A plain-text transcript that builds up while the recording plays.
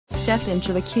Step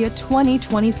into the Kia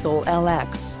 2020 Soul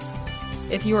LX.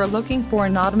 If you are looking for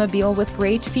an automobile with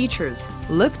great features,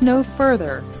 look no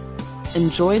further.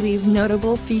 Enjoy these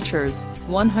notable features: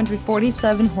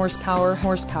 147 horsepower,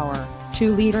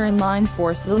 2-liter inline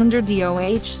 4-cylinder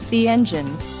DOHC engine,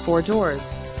 4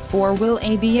 doors, 4-wheel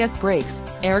ABS brakes,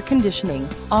 air conditioning,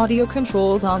 audio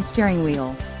controls on steering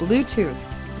wheel, Bluetooth,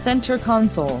 center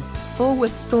console, full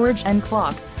with storage and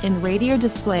clock-in radio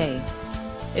display.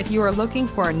 If you are looking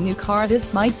for a new car,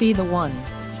 this might be the one.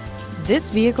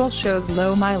 This vehicle shows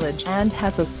low mileage and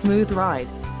has a smooth ride.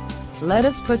 Let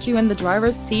us put you in the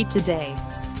driver's seat today.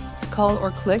 Call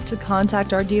or click to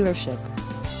contact our dealership.